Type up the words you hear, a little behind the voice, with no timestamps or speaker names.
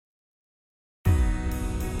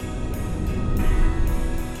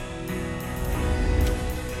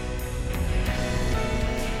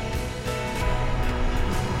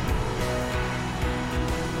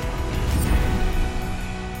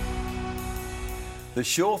The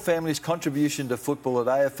Shaw family's contribution to football at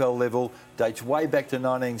AFL level dates way back to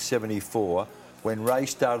 1974 when Ray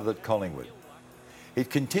started at Collingwood. It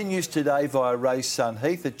continues today via Ray's son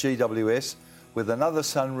Heath at GWS, with another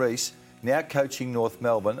son Rhyce now coaching North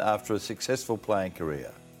Melbourne after a successful playing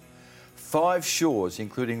career. 5 Shaws,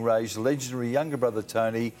 including Ray's legendary younger brother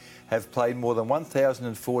Tony, have played more than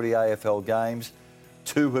 1,040 AFL games.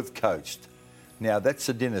 2 have coached. Now that's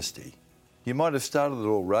a dynasty. You might have started it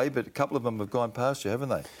all, Ray, but a couple of them have gone past you, haven't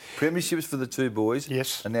they? Premierships for the 2 boys.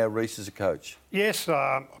 Yes. And now Rhyce is a coach. Yes,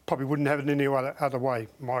 I probably wouldn't have it any other way,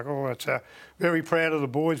 Michael. It's very proud of the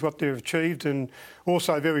boys, what they've achieved, and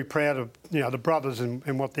also very proud of the brothers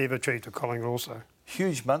and what they've achieved at Collingwood also.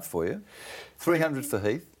 Huge month for you. 300 for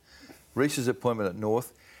Heath, Rhyce's appointment at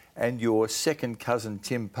North, and your second cousin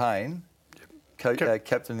Tim Paine,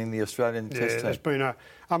 captain in the Australian Test team. It's been an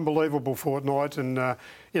unbelievable fortnight, and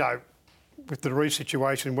with the Rhyce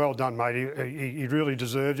situation, well done, mate. He really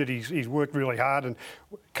deserved it. He's worked really hard and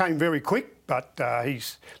came very quick, but he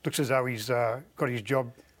looks as though he's got his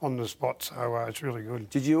job on the spot, so it's really good.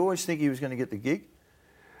 Did you always think he was going to get the gig?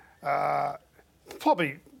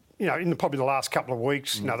 Probably, in the last couple of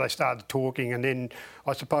weeks, they started talking, and then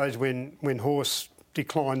I suppose when Horse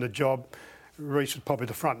declined the job, Rhyce was probably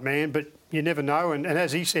the front man, but you never know, and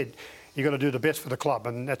as he said, you've got to do the best for the club,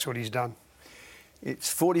 and that's what he's done.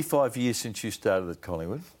 It's 45 years since you started at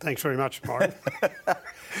Collingwood. Thanks very much, Mike.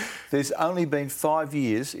 There's only been 5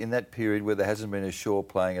 years in that period where there hasn't been a Shaw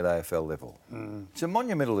playing at AFL level. It's a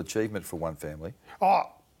monumental achievement for one family.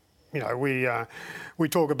 We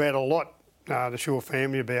talk about a lot, the Shaw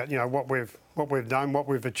family, about what we've done, what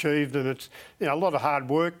we've achieved, and it's a lot of hard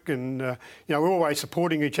work, and we're always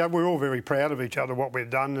supporting each other. We're all very proud of each other, what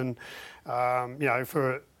we've done, and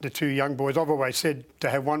for the 2 young boys, I've always said to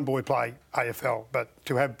have one boy play AFL, but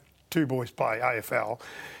to have 2 boys play AFL,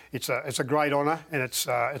 it's a great honour, and it's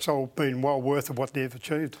all been well worth of what they've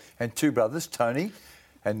achieved. And 2 brothers, Tony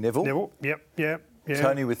and Neville. Neville, yep.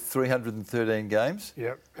 Tony with 313 games.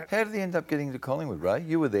 Yep. How did he end up getting to Collingwood, Ray?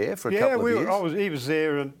 You were there for a couple of years. He was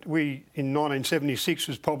there, and in 1976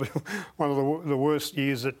 was probably one of the worst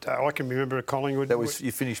years that I can remember at Collingwood.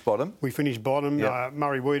 You finished bottom? We finished bottom. Yep.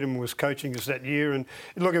 Murray Weedham was coaching us that year, and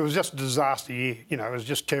look, it was just a disaster year. It was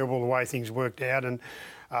just terrible the way things worked out, and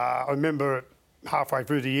I remember halfway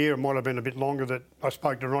through the year, it might have been a bit longer, that I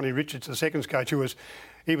spoke to Ronnie Richards, the seconds coach,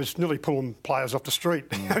 he was nearly pulling players off the street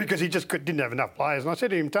because he just didn't have enough players. And I said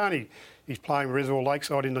to him, Tony, he's playing Reservoir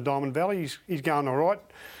Lakeside in the Diamond Valley. He's going all right.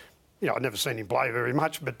 I'd never seen him play very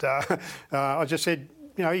much, but I just said,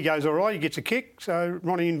 he goes all right, he gets a kick. So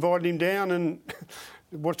Ronnie invited him down, and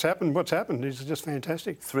what's happened? It's just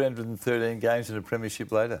fantastic. 313 games and a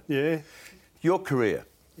premiership later. Yeah. Your career.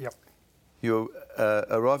 Yep. You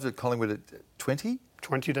arrived at Collingwood at 20?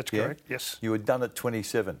 20, that's correct, yes. You were done at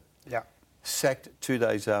 27. Yeah. Sacked 2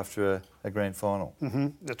 days after a grand final.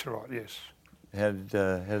 That's right, yes. How did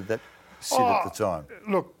that sit at the time?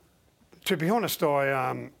 Look, to be honest,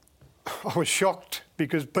 I was shocked,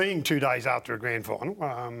 because being 2 days after a grand final,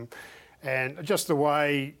 and just the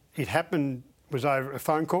way it happened was over a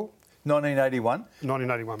phone call. 1981.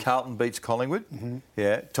 1981. Carlton beats Collingwood.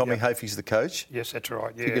 Yeah. Tommy Hafey's the coach. Yes, that's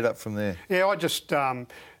right. Yeah. Pick it up from there. Yeah,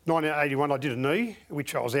 1981 I did a knee,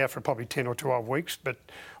 which I was out for probably 10 or 12 weeks, but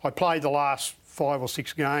I played the last 5 or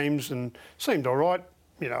 6 games and seemed all right.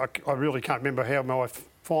 I really can't remember how my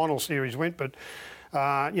final series went, but,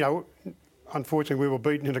 unfortunately we were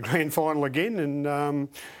beaten in the grand final again, and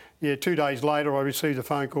 2 days later I received a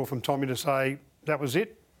phone call from Tommy to say that was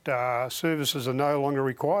it. Services are no longer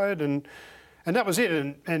required, and that was it.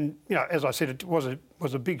 And as I said, it was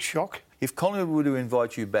a big shock. If Collingwood were to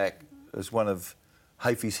invite you back as one of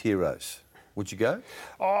Hafey's heroes, would you go?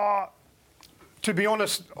 To be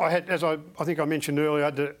honest, I had, as I think I mentioned earlier, I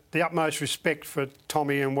had the utmost respect for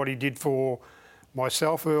Tommy and what he did for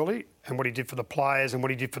myself early, and what he did for the players, and what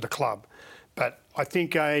he did for the club. But I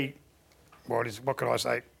think what can I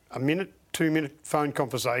say? A 2-minute phone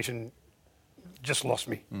conversation just lost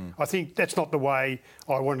me. I think that's not the way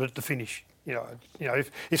I wanted it to finish.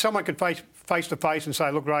 If someone could face to face and say,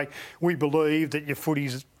 look, Ray, we believe that your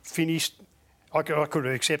footy's finished, I could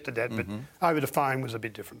have accepted that, but over the phone was a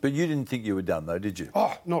bit different. But you didn't think you were done, though, did you?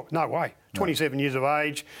 Oh, no way. 27 years of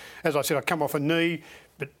age. As I said, I come off a knee,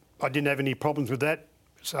 but I didn't have any problems with that.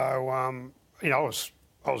 So,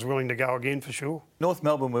 I was willing to go again for sure. North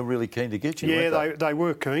Melbourne were really keen to get you, weren't they? They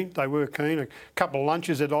were keen. They were keen. A couple of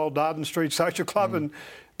lunches at Old Darden Street Social Club,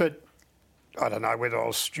 but I don't know whether I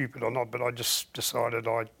was stupid or not, but I just decided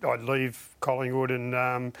I'd leave Collingwood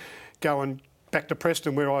and go back to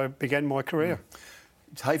Preston, where I began my career.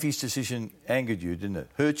 Hafey's decision angered you, didn't it?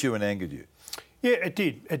 Hurt you and angered you. Yeah, it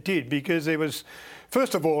did. It did, because there was,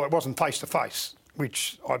 first of all, it wasn't face to face,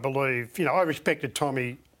 which I believe, I respected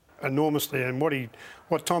Tommy enormously, and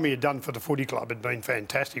what Tommy had done for the footy club had been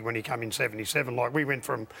fantastic when he came in 77. Like, we went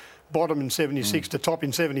from bottom in 76 to top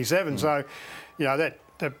in 77. So,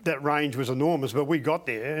 that range was enormous, but we got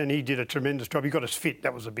there and he did a tremendous job. He got us fit.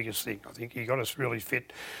 That was the biggest thing. I think he got us really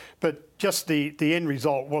fit. But just the end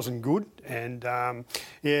result wasn't good. And,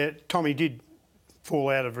 Tommy did fall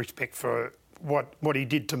out of respect for what he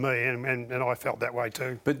did to me, and I felt that way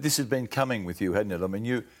too. But this had been coming with you, hadn't it? I mean,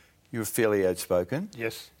 you were fairly outspoken.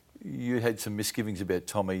 Yes. You had some misgivings about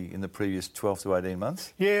Tommy in the previous 12 to 18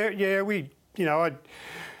 months? Yeah, we, to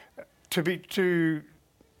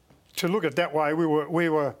look at it that way, we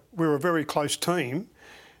were a very close team,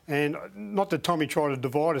 and not that Tommy tried to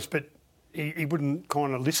divide us, but he wouldn't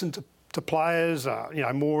kind of listen to players.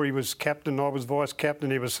 Morey was captain, I was vice captain,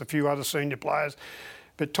 there was a few other senior players,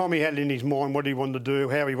 but Tommy had in his mind what he wanted to do,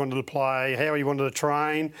 how he wanted to play, how he wanted to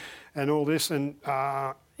train, and all this. And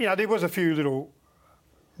there was a few little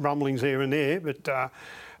rumblings here and there, but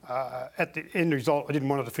at the end result, I didn't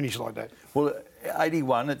want it to finish like that. Well,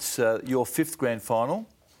 81, it's your fifth grand final,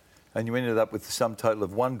 and you ended up with the sum total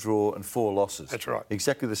of 1 draw and 4 losses. That's right.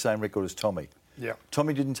 Exactly the same record as Tommy. Yeah.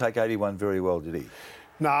 Tommy didn't take 81 very well, did he?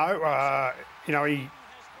 No, he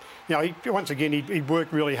once again he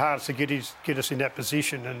worked really hard to get us in that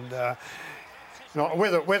position, and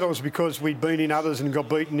whether it was because we'd been in others and got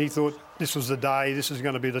beaten, he thought this was the day, this is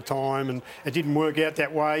going to be the time, and it didn't work out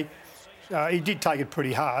that way. He did take it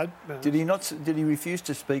pretty hard. Did he not? Did he refuse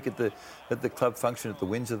to speak at the club function at the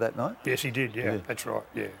Windsor that night? Yes, he did. Yeah, that's right.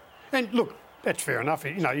 Yeah, and look, that's fair enough.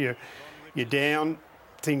 You're down,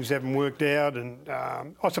 things haven't worked out, and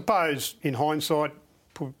I suppose in hindsight,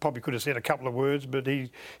 probably could have said a couple of words, but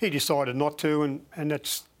he decided not to, and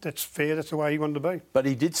that's fair. That's the way he wanted to be. But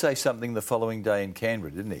he did say something the following day in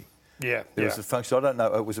Canberra, didn't he? Yeah. There was a function, I don't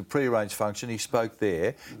know, it was a pre-arranged function, he spoke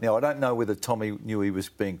there. Now, I don't know whether Tommy knew he was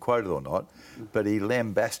being quoted or not, but he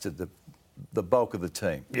lambasted the bulk of the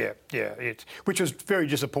team. Yeah, which was very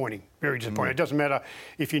disappointing, It doesn't matter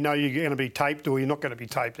if you know you're going to be taped or you're not going to be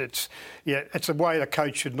taped. It's a way the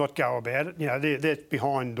coach should not go about it. They're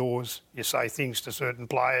behind doors. You say things to certain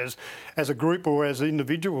players as a group or as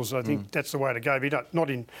individuals. I think that's the way to go. But not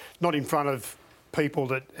in front of people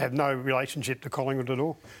that have no relationship to Collingwood at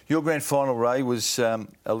all. Your grand final, Ray, was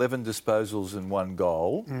 11 disposals and 1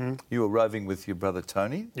 goal. You were roving with your brother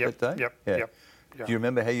Tony that day? Yep. Do you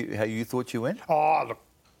remember how you thought you went? Oh,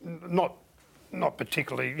 look, not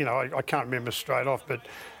particularly. I can't remember straight off, but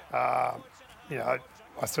I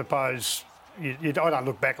suppose I don't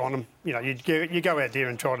look back on them. You go out there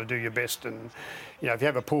and try to do your best, and if you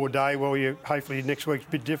have a poor day, well, hopefully next week's a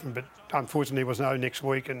bit different. But unfortunately, there was no next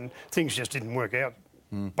week, and things just didn't work out.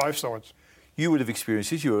 Both sides. You would have experienced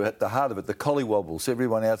this. You were at the heart of it. The collywobbles.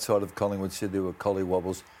 Everyone outside of Collingwood said there were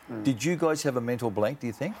collywobbles. Did you guys have a mental blank? Do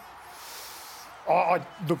you think?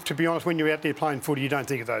 Look, to be honest, when you're out there playing footy, you don't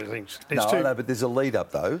think of those things. I know, but there's a lead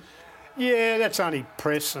up though. Yeah, that's only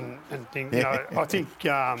press and things. I think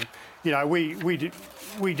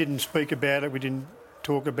we didn't speak about it. We didn't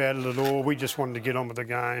talk about it at all. We just wanted to get on with the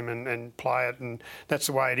game and play it, and that's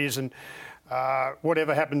the way it is. And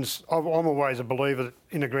whatever happens, I'm always a believer that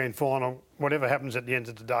in a grand final, whatever happens at the end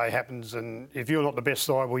of the day happens. And if you're not the best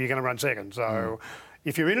side, well, you're going to run second. So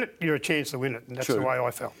if you're in it, you're a chance to win it, and that's the way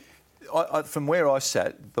I felt. From where I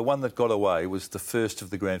sat, the one that got away was the first of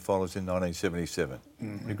the grand finals in 1977.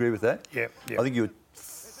 You agree with that? Yeah. I think you were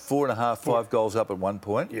 4.5, 5 goals up at one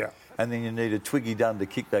point. Yeah. And then you needed Twiggy Dunn to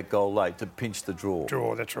kick that goal late to pinch the draw.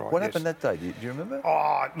 That's right. What happened that day? Do you remember?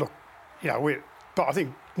 Look, but I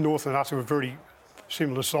think North and us were very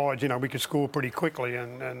similar sides. We could score pretty quickly,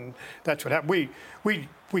 and that's what happened. We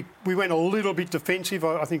went a little bit defensive.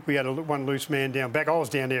 I think we had one loose man down back. I was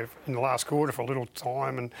down there in the last quarter for a little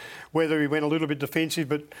time, and whether we went a little bit defensive,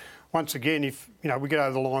 but once again, if we get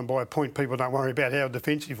over the line by a point, people don't worry about how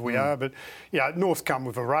defensive we are. But North come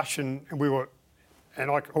with a rush, and we were, and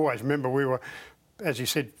I always remember we were, as you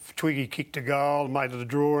said, Twiggy kicked a goal, made it a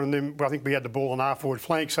draw, and then I think we had the ball on our forward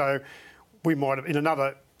flank, so we might have in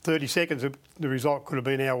another 30 seconds, the result could have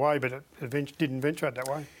been our way, but it didn't eventuate that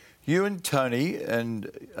way. You and Tony and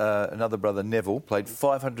another brother, Neville, played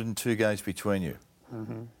 502 games between you.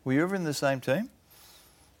 Were you ever in the same team?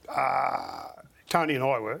 Tony and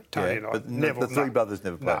I were. Tony and I. But Neville, the three brothers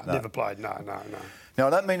never played? No, never played, no. Now, I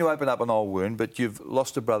don't mean to open up an old wound, but you've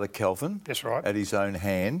lost a brother, Kelvin. That's right. At his own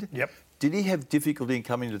hand. Yep. Did he have difficulty in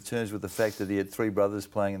coming to terms with the fact that he had 3 brothers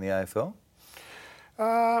playing in the AFL?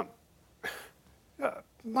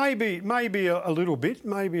 Maybe a little bit,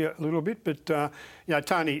 but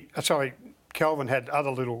Kelvin had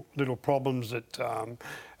other little problems that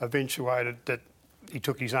eventuated that he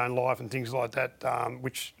took his own life and things like that,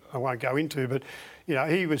 which I won't go into. But you know,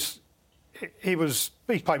 he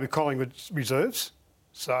played with Collingwood reserves.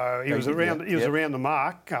 So he was around the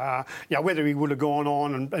mark. You know, whether he would have gone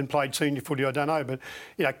on and played senior footy, I don't know. But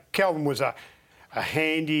you know, Kelvin was a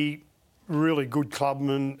handy, really good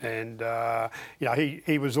clubman, and you know,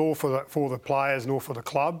 he was all for the players and all for the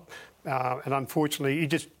club. And unfortunately, he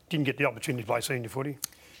just didn't get the opportunity to play senior footy.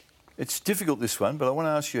 It's difficult, this one, but I want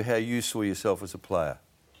to ask you how you saw yourself as a player.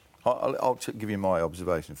 I'll give you my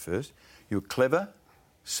observation first. You were clever,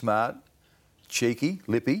 smart, cheeky,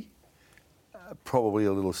 lippy. Probably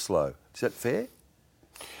a little slow. Is that fair?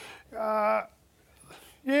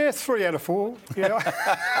 Yeah, 3 out of 4.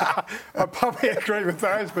 Yeah, I probably agree with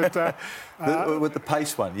those. But with the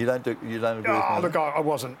pace one, you don't agree with me? Look, I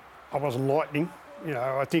wasn't lightning. You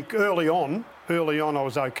know, I think early on I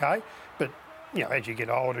was okay, but you know, as you get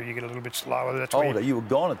older, you get a little bit slower. That's older? You were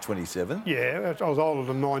gone at 27. Yeah, I was older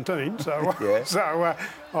than 19. So yeah. So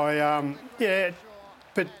yeah,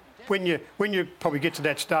 but. When you probably get to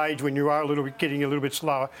that stage when you are getting a little bit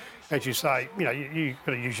slower, as you say, you know, you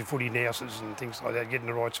got to use your footy nous and things like that, get in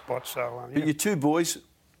the right spot. So, But your two boys,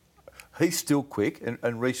 he's still quick, and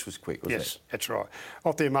Rhyce was quick, wasn't he? Yes, that's right.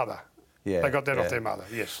 Off their mother. Yeah, they got that off their mother.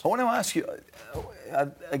 Yes. I want to ask you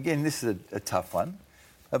again. This is a tough one.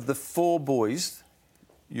 Of the 4 boys,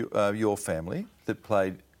 your family that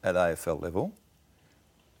played at AFL level,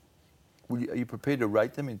 are you prepared to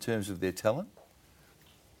rate them in terms of their talent?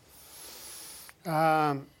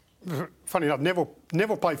 Funny enough,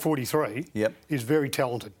 Neville played 43. Yep. He's very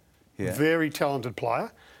talented. Yeah. Very talented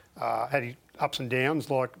player. Had his ups and downs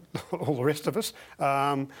like all the rest of us.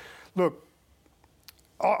 Look,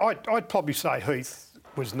 I'd probably say Heath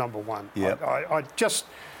was number 1. Yep. I just,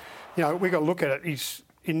 you know, we got to look at it. He's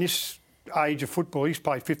in this age of football. He's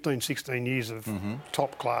played 15, 16 years of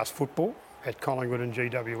top class football at Collingwood and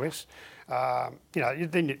GWS. You know,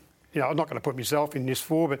 then. You know, I'm not going to put myself in this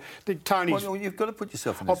 4, but Tony's... Well, you've got to put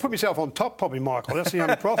yourself in this I'll put myself on top, probably, Michael. That's the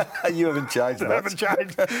only problem. You haven't changed much. I haven't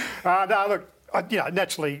changed. No, look, you know,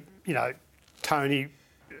 naturally, you know, Tony,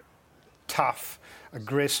 tough,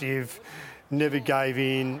 aggressive, never gave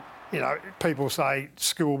in. You know, people say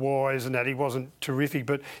school-wise and that he wasn't terrific,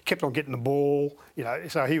 but kept on getting the ball. You know,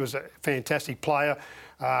 so he was a fantastic player.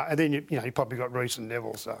 And then, you know, he probably got Rhyce and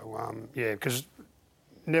Neville. So, yeah, because...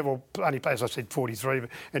 Neville only played, as I said, 43,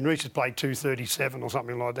 and Rhyce has played 237 or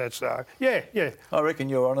something like that. So, yeah. I reckon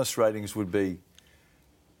your honest ratings would be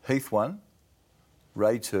Heath 1,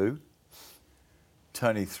 Ray 2,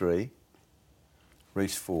 Tony 3,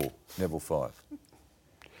 Rhyce 4, Neville 5.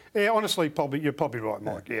 Yeah, honestly, you're probably right,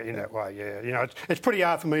 Mike. Yeah, in that way. Yeah, you know, it's pretty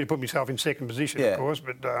hard for me to put myself in second position, of course.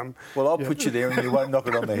 But well, I'll put you there, and you won't knock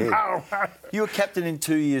it on the head. No. You were captain in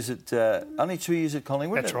 2 years at only 2 years at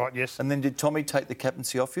Collingwood. That's right. Yes. And then did Tommy take the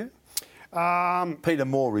captaincy off you? Peter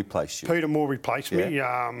Moore replaced you. Peter Moore replaced me.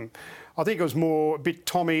 I think it was more a bit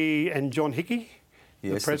Tommy and John Hickey.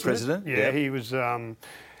 Yes, the president. Yeah, he was. I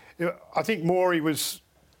think Morey was.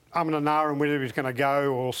 I'm and ahhing whether he was going to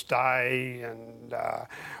go or stay, and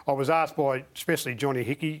I was asked by especially Johnny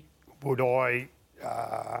Hickey, would I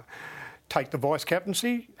take the vice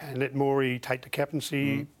captaincy and let Morey take the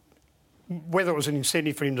captaincy, whether it was an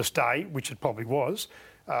incentive for him to stay, which it probably was,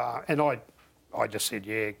 and I just said,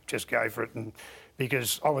 yeah, just go for it, and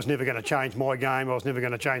because I was never going to change my game, I was never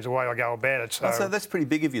going to change the way I go about it. So that's pretty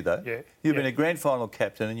big of you, though. Yeah, You've been a grand final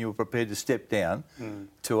captain, and you were prepared to step down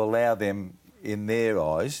to allow them, in their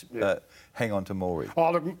eyes, hang on to Morey.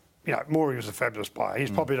 Oh, look, you know, Morey was a fabulous player.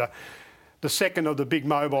 He's probably the second of the big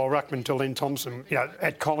mobile ruckmen to Len Thompson, you know,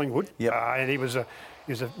 at Collingwood. Yep. And he was a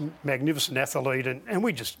magnificent athlete, and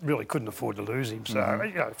we just really couldn't afford to lose him. So,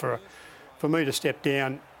 you know, for me to step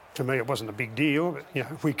down, to me it wasn't a big deal. But, you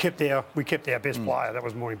know, we kept our best player. That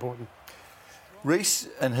was more important. Rhyce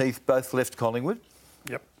and Heath both left Collingwood.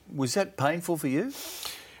 Yep. Was that painful for you?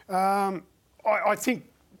 I think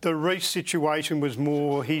the Rhyce situation was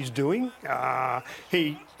more his doing.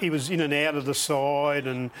 He was in and out of the side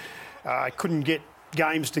and couldn't get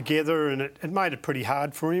games together, and it made it pretty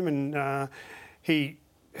hard for him. And he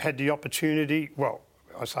had the opportunity. Well,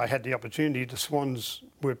 I say had the opportunity. The Swans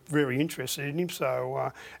were very interested in him,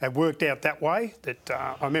 so it worked out that way. That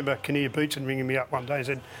I remember Kinnear Beetson ringing me up one day and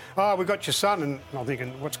said, "Oh, we got your son," and I'm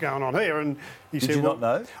thinking, "What's going on here?" And he said, "Did you not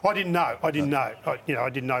know?" I didn't know. I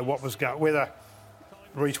didn't know what was going, whether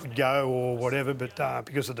Rhyce would go or whatever, but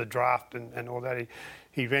because of the draft and all that,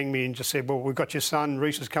 he rang me and just said, "Well, we've got your son,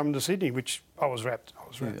 Rhyce is coming to Sydney," which I was rapt.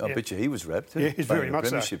 I bet you he was rapt. Yeah, he's very much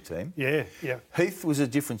premiership team. Yeah. Heath was a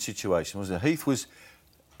different situation, wasn't it? Heath was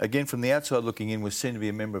again, from the outside looking in, was seen to be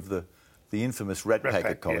a member of the infamous Rat Pack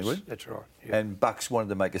at Collingwood. Yes, that's right. Yeah. And Bucks wanted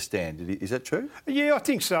to make a stand. Is that true? Yeah, I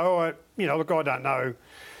think so. Look, I don't know,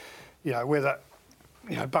 whether,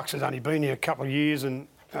 Bucks has only been here a couple of years and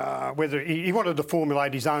whether he wanted to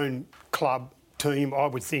formulate his own club team, I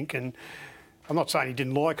would think. And I'm not saying he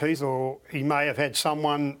didn't like Heath, or he may have had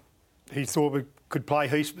someone he thought could play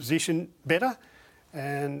Heath's position better.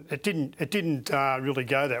 And it didn't really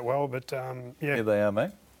go that well, but yeah. Here they are,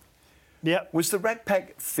 mate. Yeah. Was the Rat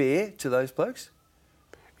Pack fair to those blokes?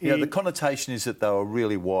 The connotation is that they were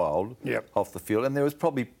really wild off the field, and there was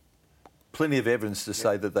probably plenty of evidence to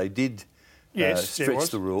say that they did stretch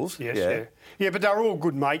the rules. Yes, yeah, but they were all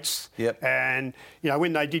good mates. Yep. And,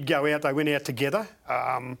 when they did go out, they went out together.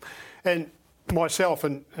 And myself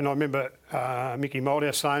and I remember Mickey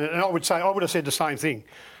Moldhouse saying it, and I would have said the same thing.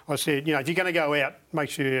 I said, if you're going to go out, make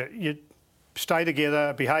sure you stay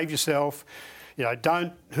together, behave yourself,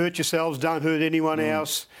 don't hurt yourselves, don't hurt anyone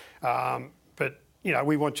else. But,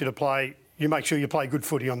 we want you to play, you make sure you play good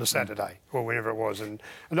footy on the Saturday or whenever it was. And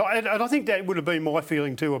I think that would have been my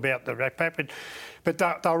feeling too about the Rat Pack. But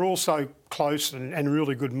they were also close and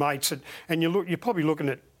really good mates. And you're probably looking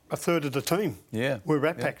at a third of the team were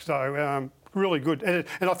Rat Pack. So really good.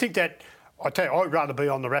 And I think that, I tell you, I'd rather be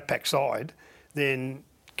on the Rat Pack side than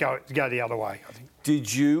go the other way, I think.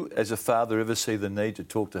 Did you, as a father, ever see the need to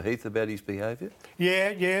talk to Heath about his behaviour?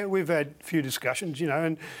 Yeah, we've had a few discussions,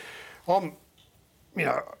 and I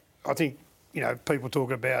think, people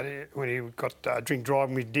talk about it when he got drink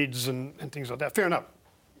driving with Dids and things like that. Fair enough,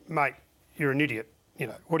 mate, you're an idiot.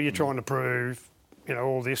 What are you trying to prove?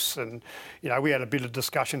 All this, and, we had a bit of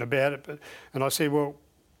discussion about it, and I said, well,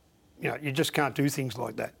 you just can't do things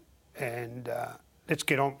like that. And let's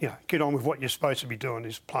get on with what you're supposed to be doing,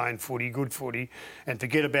 is playing footy, good footy, and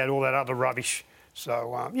forget about all that other rubbish.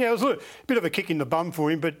 So, it was a bit of a kick in the bum for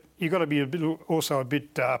him, but you've got to be also a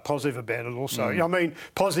bit positive about it also. I mean,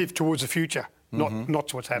 positive towards the future, not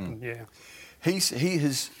to what's happened, He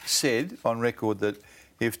has said on record that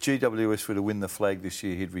if GWS were to win the flag this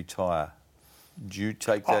year, he'd retire. Do you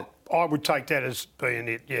take that? I would take that as being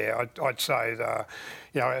it, yeah. I'd say,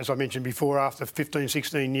 as I mentioned before, after 15,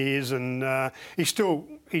 16 years, and he's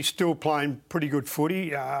still playing pretty good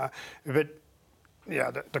footy, but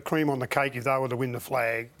the cream on the cake, if they were to win the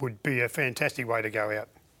flag, would be a fantastic way to go out.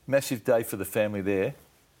 Massive day for the family there.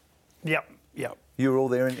 Yep. You were all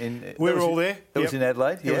there We were all there. That was in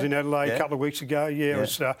Adelaide? It was in Adelaide a couple of weeks ago, It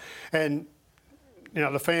was, and,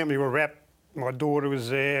 the family were wrapped. My daughter was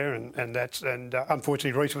there, and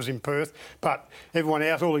unfortunately Rhyce was in Perth. But everyone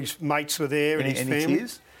else, all his mates were there, and his family. Any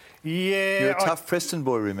tears? Yeah. You're a tough Preston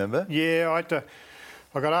boy, remember? Yeah,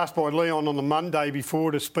 I got asked by Leon on the Monday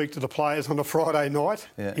before to speak to the players on the Friday night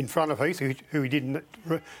in front of Heath, who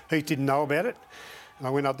Heath didn't know about it. And I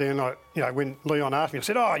went up there and when Leon asked me, I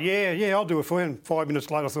said, "Oh yeah, I'll do it for you." And 5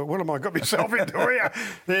 minutes later, I thought, "What am I got myself into here?"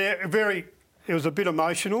 It was a bit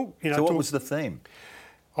emotional. So what was the theme?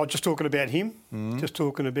 I was just talking about him,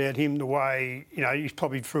 the way, he's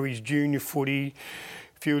probably through his junior footy,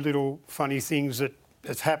 a few little funny things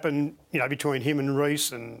that's happened, between him and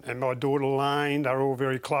Rhyce and my daughter Lane. They're all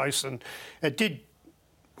very close, and it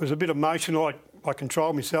was a bit emotional. I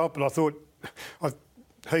controlled myself, but I thought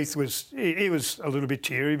Heath was a little bit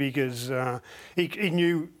teary because he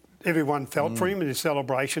knew everyone felt for him, and his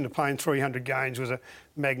celebration of playing 300 games was a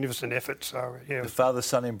magnificent effort. So The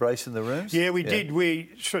father-son embrace in the rooms? Yeah, we did.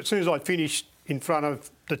 As soon as I finished in front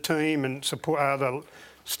of the team and support the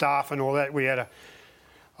staff and all that,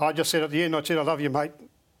 I just said at the end, I said, "I love you, mate."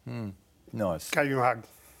 Nice. Gave him a hug.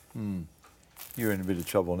 You're in a bit of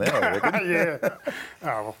trouble now, I reckon. Yeah. Oh,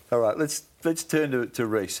 well. All right, let's turn to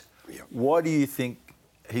Rhyce. Yep. Why do you think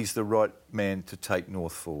he's the right man to take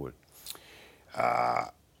North forward?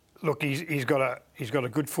 Look, he's got a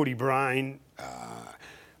good footy brain.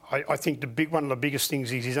 I think one of the biggest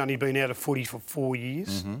things is he's only been out of footy for 4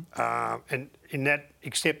 years, and in that,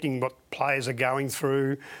 accepting what players are going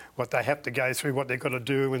through, what they have to go through, what they've got to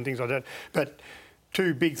do, and things like that. But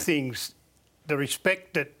two big things: the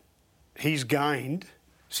respect that he's gained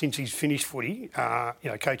since he's finished footy,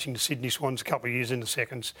 coaching the Sydney Swans a couple of years in the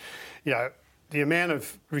seconds. The amount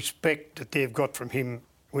of respect that they've got from him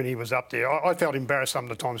when he was up there. I felt embarrassed some of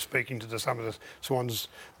the time speaking to some of the Swans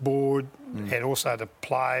board and also the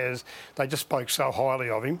players. They just spoke so highly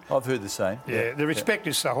of him. I've heard the same. Yeah, the respect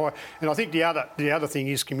is so high. And I think the other thing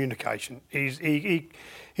is communication.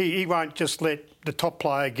 He won't just let the top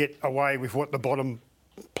player get away with what the bottom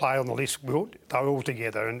player on the list will. They're all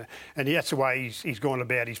together. And that's the way he's gone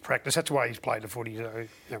about his practice. That's the way he's played the footy.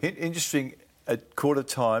 So, Interesting, at quarter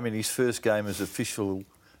time in his first game as official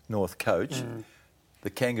North coach, the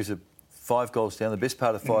Kangaroos are 5 goals down, the best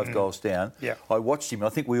part of 5 goals down. Yeah. I watched him, I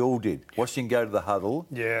think we all did, watched him go to the huddle.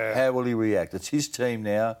 Yeah. How will he react? It's his team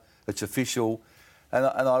now, it's official. And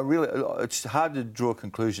I really, it's hard to draw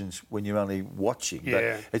conclusions when you're only watching.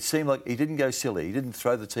 Yeah. But it seemed like he didn't go silly. He didn't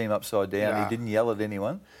throw the team upside down. Nah. He didn't yell at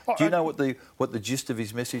anyone. Do you know what the gist of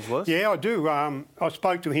his message was? Yeah, I do. I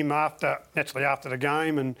spoke to him naturally after the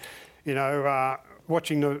game, and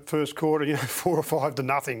watching the first quarter, 4 or 5 to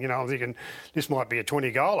nothing. I'm thinking this might be a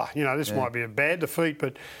 20-goaler. This might be a bad defeat,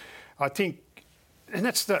 but I think, and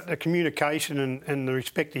that's the communication and the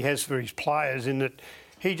respect he has for his players. In that,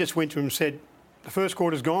 he just went to him and said, the first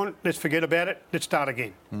quarter's gone, let's forget about it, let's start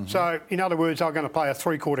again. Mm-hmm. So, in other words, they're going to play a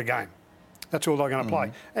 3-quarter game. That's all they're going to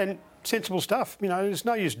play. And sensible stuff. There's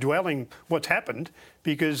no use dwelling what's happened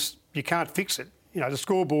because you can't fix it. The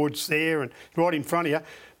scoreboard's there and right in front of you,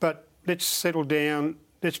 but let's settle down,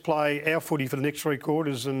 let's play our footy for the next 3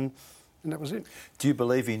 quarters, and that was it. Do you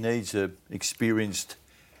believe he needs an experienced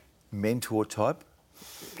mentor type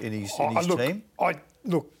in his team?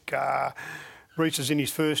 Rhyce is in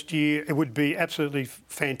his first year. It would be absolutely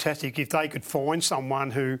fantastic if they could find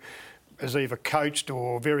someone who is either coached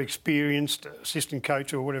or very experienced, assistant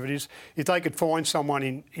coach or whatever it is. If they could find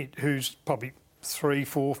someone who's probably 3,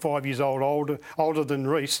 4, 5 years older than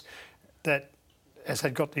Rhyce, that has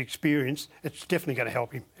got the experience, it's definitely going to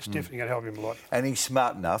help him. It's definitely going to help him a lot. And he's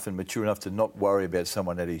smart enough and mature enough to not worry about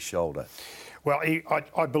someone at his shoulder. Well,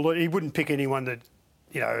 I believe he wouldn't pick anyone that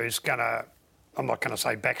is going to. I'm not going to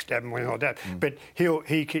say backstab him or anything like that, but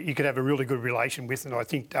he could have a really good relation with, and I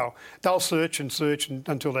think they'll search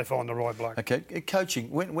until they find the right bloke. Okay, coaching.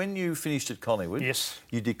 When you finished at Collingwood, yes,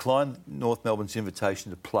 you declined North Melbourne's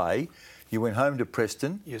invitation to play. You went home to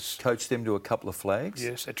Preston. Yes. Coached them to a couple of flags.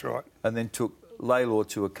 Yes, that's right. And then took Laylaw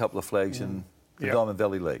to a couple of flags in the Diamond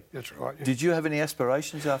Valley League. That's right. Yeah. Did you have any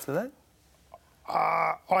aspirations after that?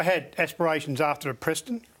 I had aspirations after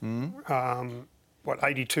Preston.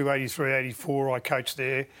 82, 83, 84, I coached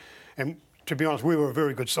there. And to be honest, we were a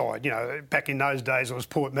very good side. Back in those days, it was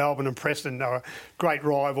Port Melbourne and Preston. They were great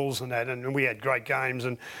rivals and that, and we had great games.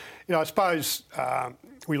 And, I suppose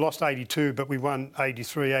we lost 82, but we won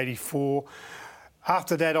 83, 84.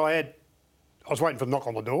 After that, I was waiting for the knock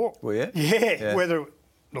on the door. Were you? Yeah. Whether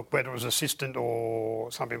it was assistant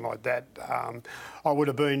or something like that, I would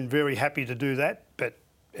have been very happy to do that, but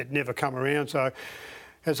it never come around. So,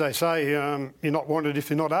 as they say, you're not wanted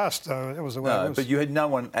if you're not asked. So that was the way it was. But you had no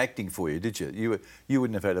one acting for you, did you? You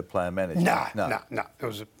wouldn't have had a player manager. No. It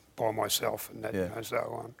was by myself, and that.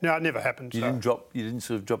 No, it never happened. You didn't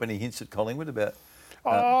sort of drop any hints at Collingwood about.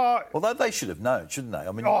 Although they should have known, shouldn't they?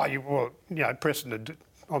 I mean. Preston had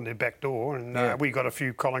on their back door, and we got a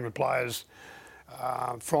few Collingwood players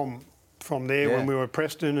from there when we were at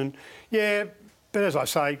Preston, and but as I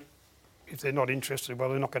say, if they're not interested, well,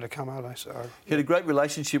 they're not going to come, are they? So you had a great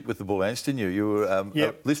relationship with the Bull Ants, didn't you? You were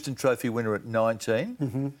a Liston Trophy winner at 19,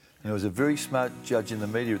 and there was a very smart judge in the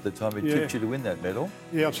media at the time who tipped you to win that medal.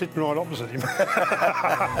 Yeah, I'm sitting right opposite him.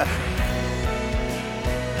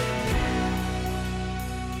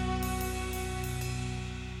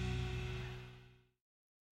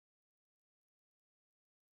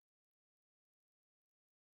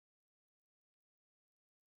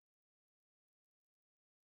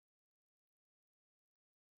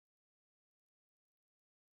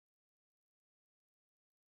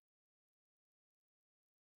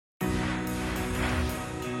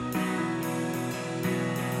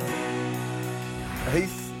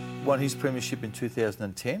 Heath won his premiership in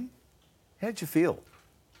 2010. How did you feel?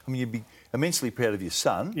 I mean, you'd be immensely proud of your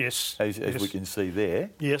son. Yes. As we can see there.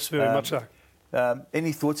 Yes, very much so.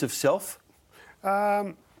 Any thoughts of self?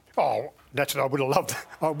 Naturally, I would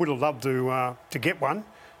have loved to get one,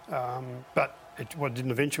 but it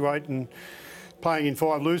didn't eventuate. And playing in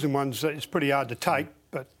 5 losing ones, it's pretty hard to take.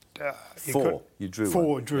 But you drew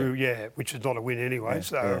one. Which is not a win anyway.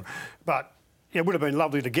 But it would have been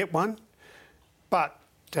lovely to get one. But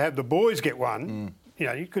to have the boys get one,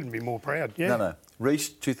 you couldn't be more proud. Yeah. No.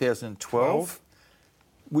 Rhyce, 2012.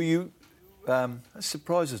 Were you...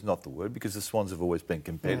 surprise is not the word because the Swans have always been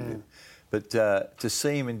competitive. But to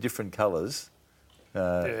see him in different colours,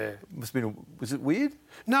 must have been... Was it weird?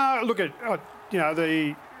 No, look at...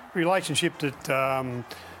 the relationship that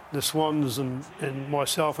the Swans and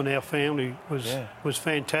myself and our family was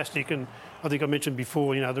fantastic. And I think I mentioned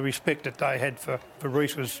before, the respect that they had for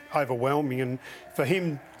Rhyce was overwhelming, and for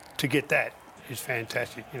him to get that is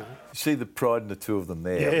fantastic, You see the pride in the two of them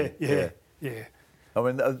there. Yeah. I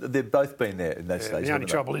mean, they've both been there in that stage. The only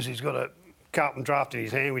trouble is he's got a Carlton drafted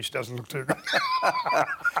his hand, which doesn't look too good.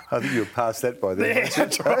 I think you're past that by then. Yeah,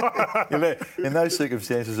 that's right. In those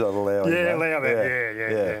circumstances, I'd allow it. Yeah, allow that.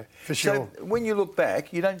 Yeah, for sure. So when you look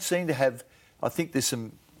back, you don't seem to have. I think there's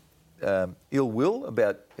some ill will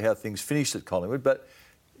about how things finished at Collingwood, but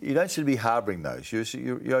you don't seem to be harbouring those.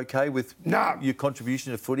 You're okay with your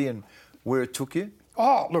contribution to footy and where it took you?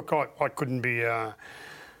 Oh, look, I couldn't be, I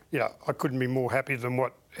couldn't be more happy than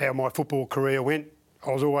how my football career went.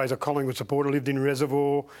 I was always a Collingwood supporter. Lived in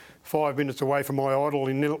Reservoir, 5 minutes away from my idol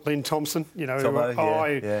in Len Thompson. You know,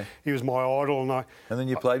 Tomo, he was my idol, and then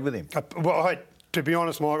you played with him. To be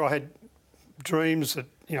honest, Mike, I had dreams that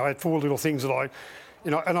I had 4 little things that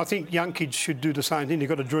and I think young kids should do the same thing. You've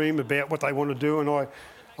got to dream about what they want to do, and I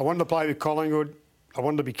wanted to play with Collingwood. I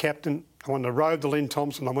wanted to be captain. I wanted to row the Len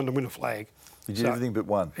Thompson. I wanted to win a flag. You did everything but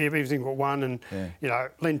one. Everything but one, and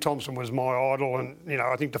Len Thompson was my idol, and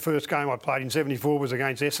I think the first game I played in '74 was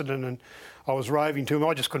against Essendon, and I was raving to him.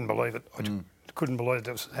 I just couldn't believe it. I just couldn't believe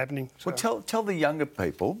that was happening. So. Well, tell the younger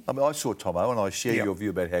people. I mean, I saw Tomo, and I share your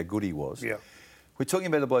view about how good he was. Yeah, we're talking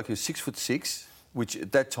about a bloke who's 6'6", which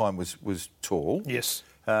at that time was tall. Yes.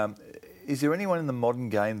 Is there anyone in the modern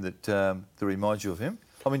game that reminds you of him?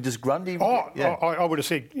 I mean, does Grundy... I would have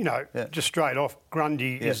said, just straight off,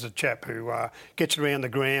 Grundy is the chap who gets around the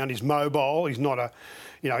ground, is mobile, he's not a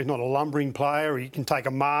lumbering player, he can take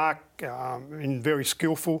a mark, and very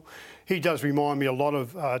skillful. He does remind me a lot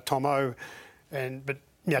of Tomo, but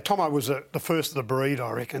Tomo was the first of the breed,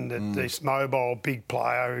 I reckon, that this mobile, big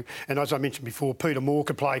player, and as I mentioned before, Peter Moore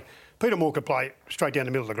could play straight down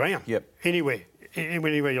the middle of the ground, anywhere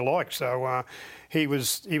you like, so... He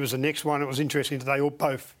was the next one. It was interesting that they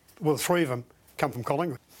the 3 of them come from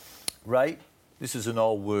Collingwood. Ray, this is an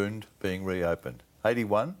old wound being reopened.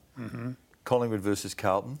 81, Collingwood versus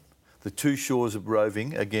Carlton. The 2 shores of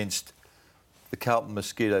roving against the Carlton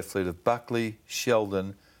mosquito fleet of Buckley,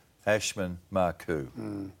 Sheldon, Ashman, Marcoux.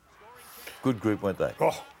 Good group, weren't they?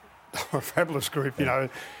 Oh, they were a fabulous group, and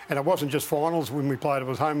it wasn't just finals when we played. It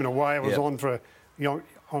was home and away. It was on for young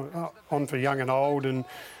and old, and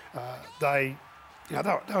they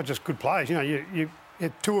were just good players. You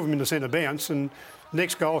had 2 of them in the centre bounce, and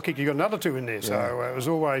next goal kick you got another 2 in there. So it was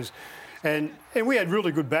always, and we had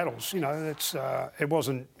really good battles. It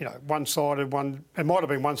wasn't one-sided. It might have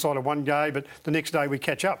been one-sided one day, but the next day we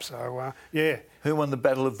catch up. So Who won the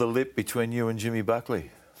battle of the lip between you and Jimmy Buckley?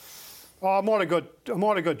 Oh, I might have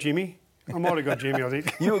got Jimmy. I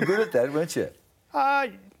think. You were good at that, weren't you?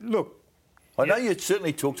 Look. I know you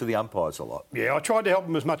certainly talked to the umpires a lot. Yeah, I tried to help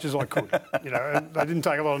them as much as I could. And they didn't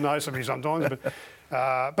take a lot of notice of me sometimes.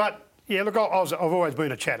 But look, I've always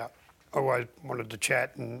been a chatter. I always wanted to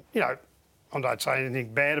chat, and I don't say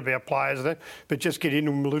anything bad about players, but just get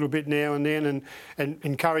into them a little bit now and then, and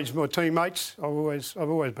encourage my teammates. I've always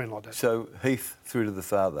been like that. So Heath through to the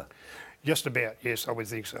father. Just about, yes, I would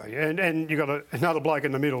think so. Yeah. And you got another bloke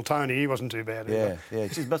in the middle, Tony. He wasn't too bad either. Yeah.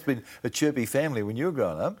 It must have been a chirpy family when you were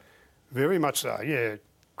growing up. Very much so, yeah.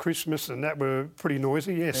 Christmas and that were pretty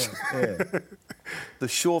noisy, yes. Yeah. The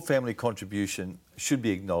Shaw family contribution should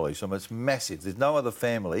be acknowledged. I mean, it's massive. There's no other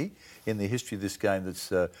family in the history of this game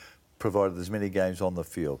that's provided as many games on the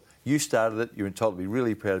field. You started it. You're entitled to be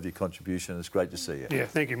really proud of your contribution. It's great to see you. Yeah,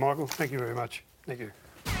 thank you, Michael. Thank you very much. Thank you.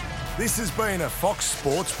 This has been a Fox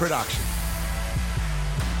Sports production.